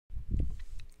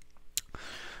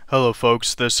Hello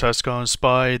folks, this has gone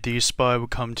Spy. The Spy will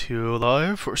come to you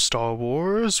live for Star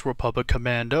Wars Republic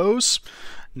Commandos.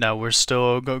 Now we're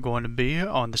still going to be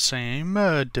on the same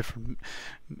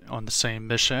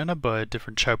mission, but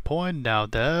different checkpoint. Now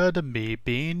that me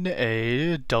being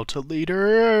a Delta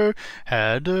leader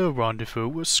had a rendezvous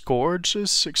with Scourge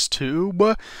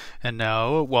 6-2, and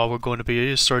now while we're going to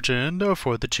be searching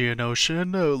for the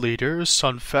Geonosian leader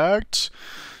Sun Fact,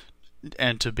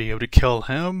 and to be able to kill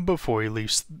him before he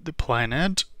leaves the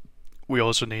planet, we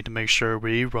also need to make sure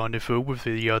we rendezvous with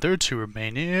the other two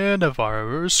remaining of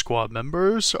our squad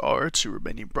members, our two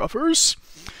remaining brothers.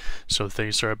 So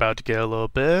things are about to get a little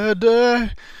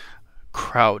bit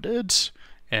crowded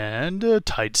and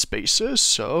tight spaces,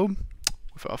 so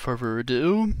without further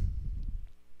ado,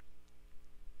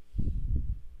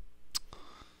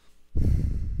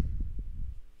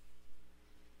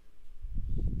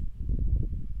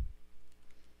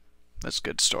 let's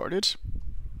get started.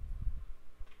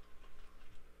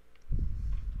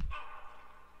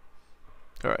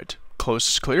 Alright, close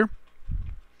is clear.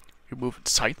 You move in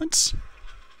silence.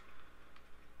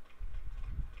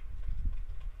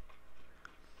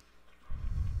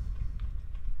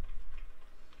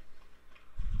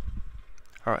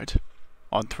 Alright,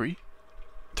 on three.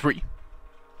 Three.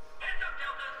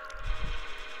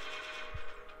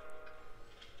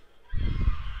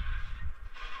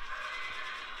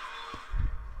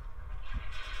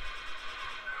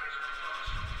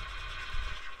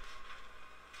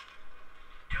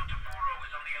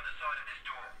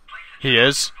 He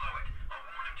is.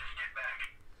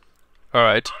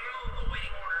 Alright.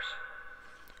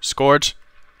 Scourge,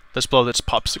 let's blow this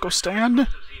popsicle stand.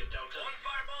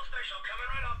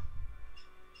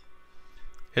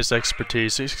 His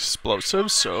expertise is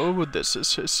explosive, so this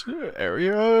is his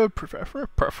area of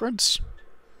preference.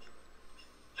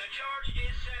 The charge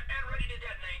is set and ready to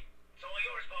detonate. It's all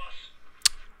yours, boss.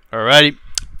 Alrighty,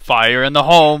 fire in the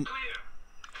hole.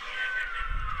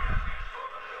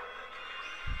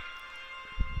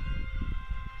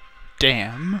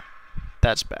 Damn,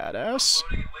 that's badass.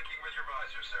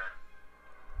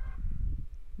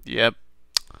 Yep.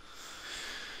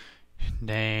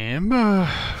 Name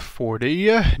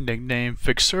 40, nickname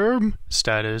Fixer,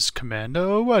 status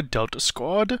Commando, Delta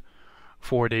Squad.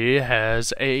 40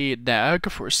 has a knack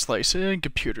for slicing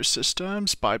computer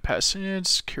systems, bypassing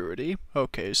security.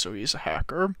 Okay, so he's a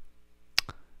hacker.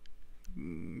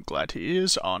 Glad he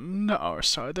is on our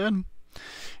side then.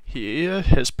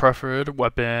 His preferred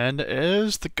weapon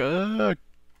is the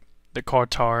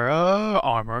Kartara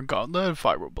Armor Gauntlet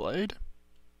Vibroblade.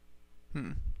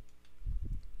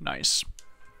 Nice.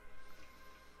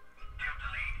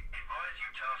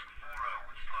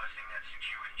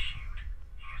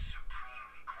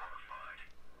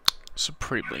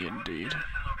 Supremely indeed.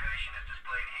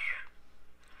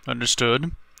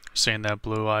 Understood. Seeing that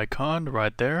blue icon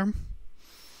right there.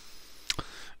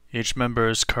 Each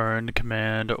member's current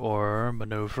command or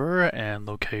maneuver and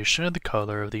location, the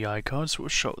color of the icons will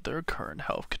show their current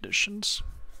health conditions.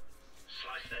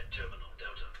 Slice that terminal,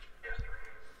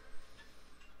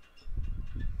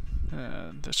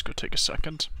 Delta. And this could take a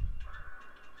second.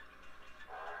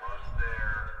 Almost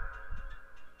there.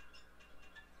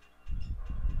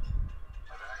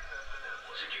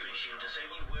 Security shield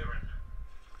disabled, wearing.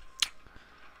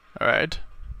 Alright.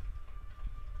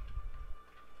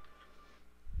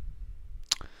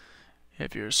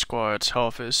 If your squad's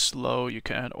health is low, you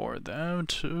can order them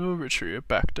to retreat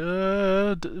back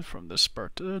from the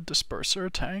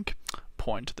disperser tank.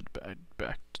 Point to the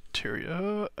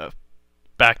bacteria,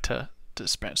 back to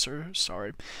dispenser,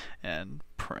 sorry, and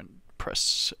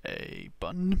press a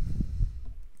button.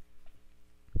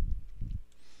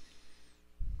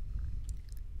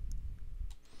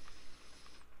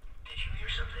 Did you hear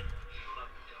something?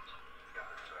 Look, Delta. Got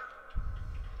it, sir.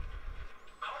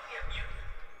 Call me a mutant.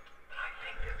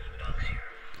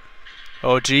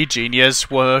 Oh gee,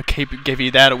 genius, will give you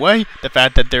that away? The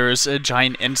fact that there is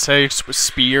giant insects with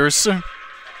spears?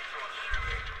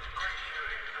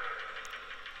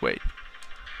 Wait.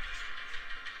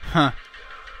 Huh.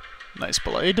 Nice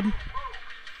blade.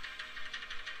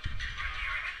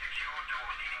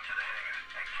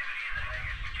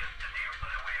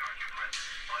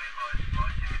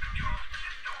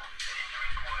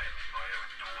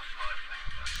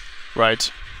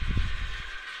 Right.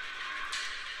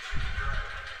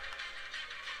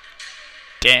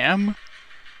 Damn.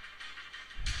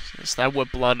 Is that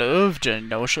what blood of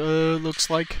Genosha looks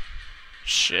like?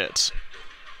 Shit.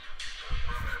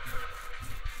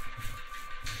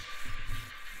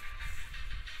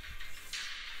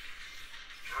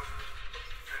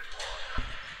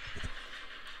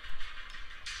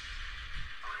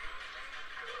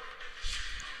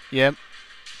 Yep.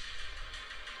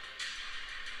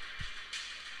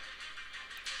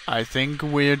 I think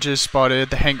we just spotted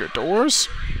the hangar doors.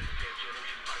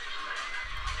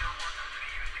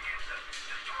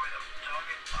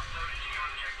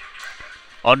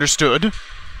 Understood.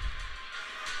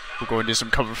 We're going to do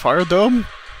some cover fire though.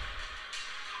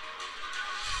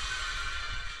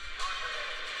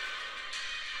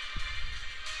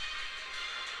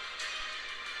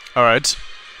 Alright.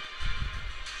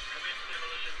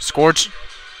 Scorch.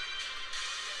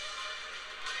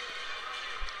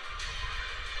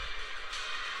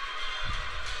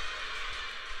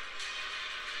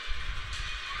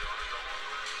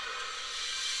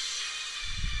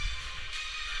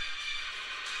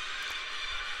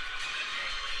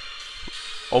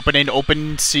 Opening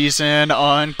open season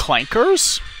on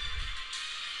clankers.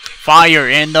 Fire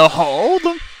in the hold.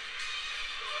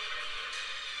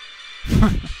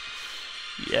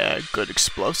 Yeah, good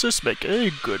explosives make a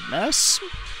good mess.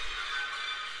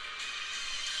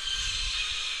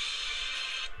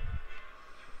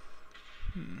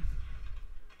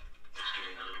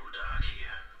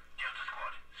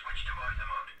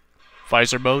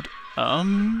 Visor mode.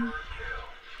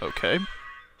 Okay.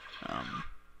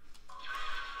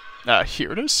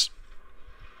 Here it is.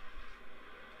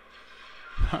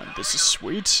 This is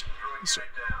sweet.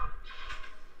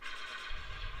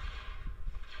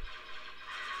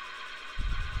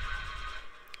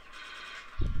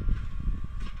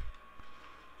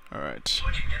 Alright.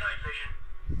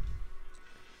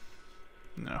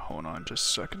 Now hold on just a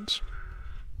second.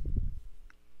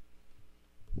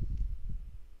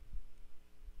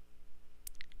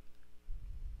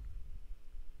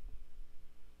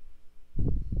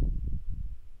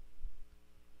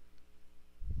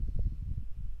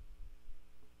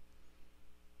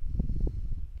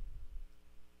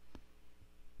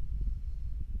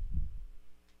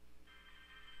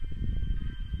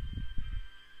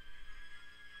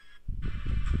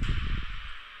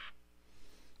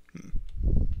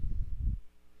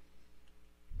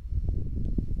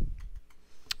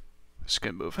 Let's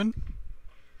get moving.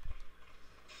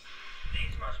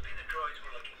 These must be the droids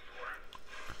we're looking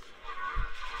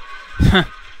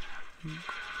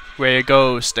for. Way to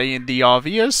go, stay in the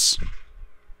obvious. Switch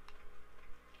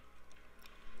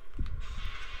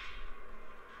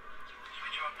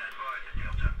off that visor,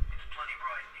 Delta. It's plenty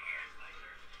bright in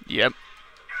here. Yep.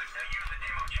 Good, now use the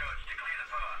demo charge to clear the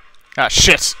path. Ah,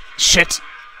 shit. Shit.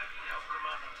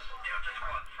 Delta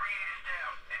Squad, 3-8 is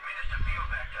down. Administer field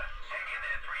vector. Hang in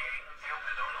there, 3-8. Help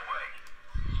is on the way.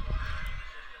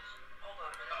 Hold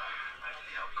on a minute. I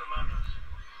need help, Commandos.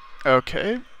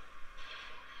 Okay.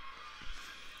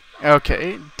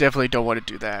 Okay, definitely don't want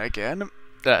to do that again.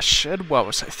 Ah, shit, what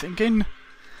was I thinking?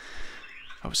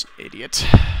 I was an idiot.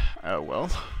 Oh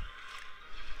well.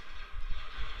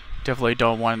 Definitely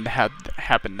don't want to have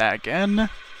happen that again.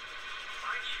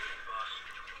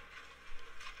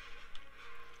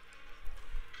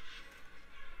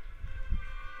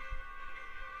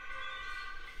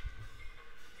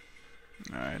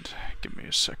 Alright, give me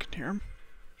a second here.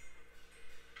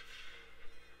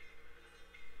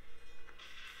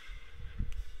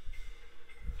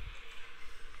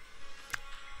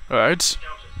 Alright.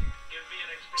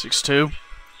 6-2.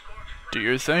 Do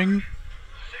your thing. 6-2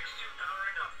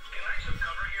 powering up. Can I have some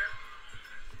cover here?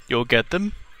 You'll get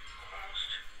them.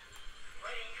 Almost.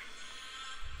 Ready.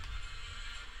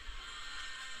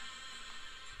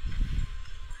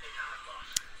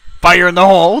 Fire in the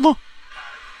hold! Delta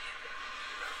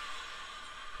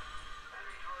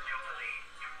Lee,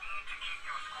 you need to keep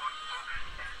your squad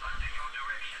focused and under your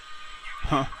direction.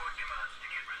 Use Huh. squad commands to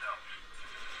get results.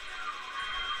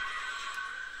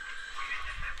 We've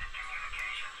intercepted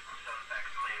communications from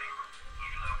Sunfax's planning room.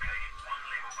 He's located one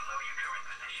level below your current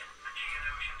position. The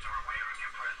Geonosians are aware of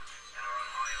your presence and are on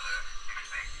high alert.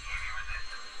 Expect heavy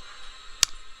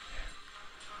resistance.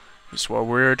 This is what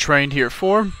we're trained here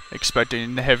for.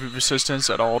 Expecting heavy resistance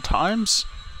at all times.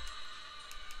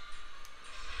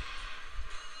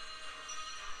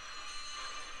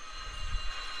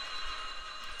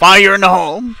 Fire in the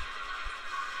hole! The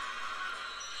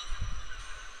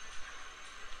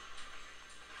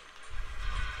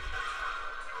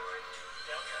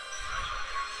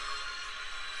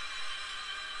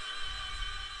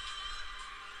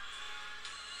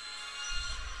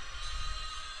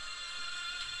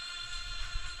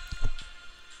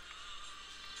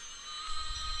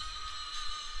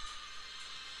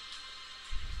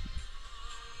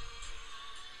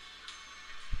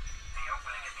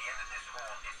opening at the end of this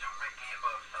hall is directly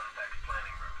above Sunfax's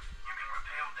planning room. You can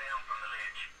rappel down from the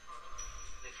ledge.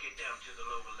 Let's get down to the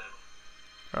lower level.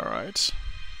 Alright.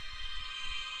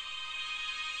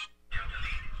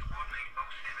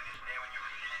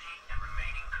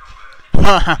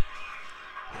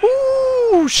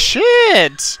 Ooh, shit!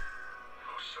 No seven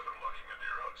locking into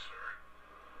your hut, sir.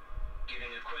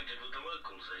 Getting acquainted with the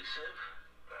locals, eh, Sev?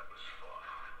 That was fun.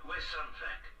 Where's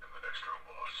Sunfac? In the next room,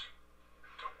 boss.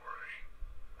 Don't worry.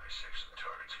 I saved some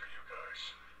targets for you guys.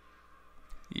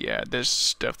 Yeah, this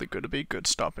is definitely going to be a good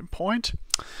stopping point.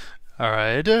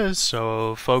 Alright,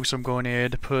 so folks, I'm going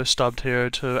to put a stop here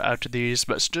to after these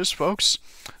messages, folks.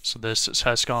 So this is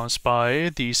Has Gone Spy,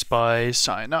 the Spy,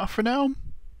 sign off for now.